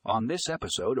On this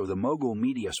episode of the Mogul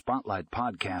Media Spotlight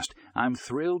podcast, I'm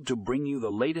thrilled to bring you the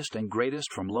latest and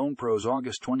greatest from LoanPro's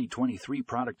August 2023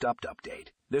 product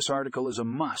update. This article is a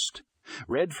must.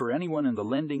 Read for anyone in the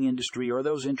lending industry or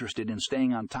those interested in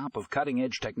staying on top of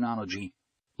cutting-edge technology.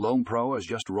 LoanPro has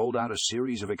just rolled out a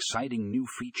series of exciting new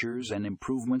features and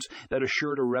improvements that are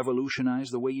sure to revolutionize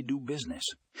the way you do business.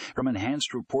 From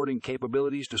enhanced reporting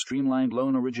capabilities to streamlined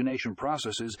loan origination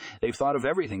processes, they've thought of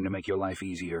everything to make your life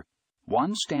easier.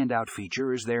 One standout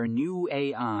feature is their new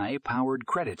AI-powered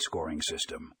credit scoring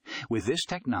system. With this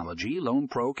technology,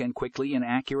 LoanPro can quickly and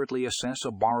accurately assess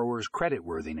a borrower's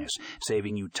creditworthiness,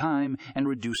 saving you time and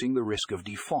reducing the risk of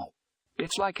default.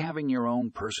 It's like having your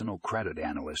own personal credit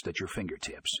analyst at your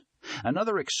fingertips.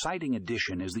 Another exciting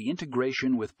addition is the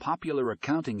integration with popular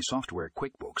accounting software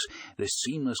QuickBooks. This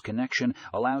seamless connection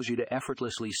allows you to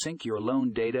effortlessly sync your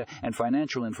loan data and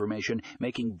financial information,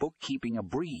 making bookkeeping a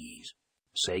breeze.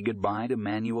 Say goodbye to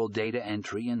manual data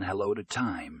entry and hello to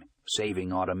time,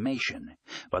 saving automation.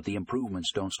 But the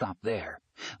improvements don't stop there.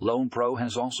 LoanPro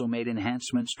has also made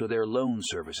enhancements to their loan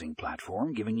servicing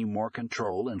platform, giving you more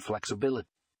control and flexibility.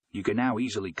 You can now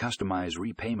easily customize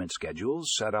repayment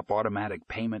schedules, set up automatic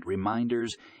payment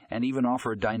reminders, and even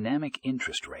offer dynamic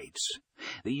interest rates.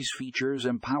 These features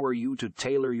empower you to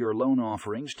tailor your loan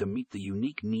offerings to meet the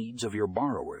unique needs of your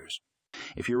borrowers.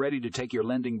 If you're ready to take your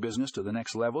lending business to the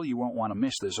next level, you won't want to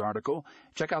miss this article.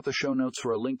 Check out the show notes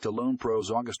for a link to LoanPro's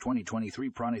August 2023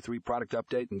 product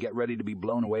update and get ready to be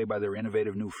blown away by their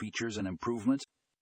innovative new features and improvements.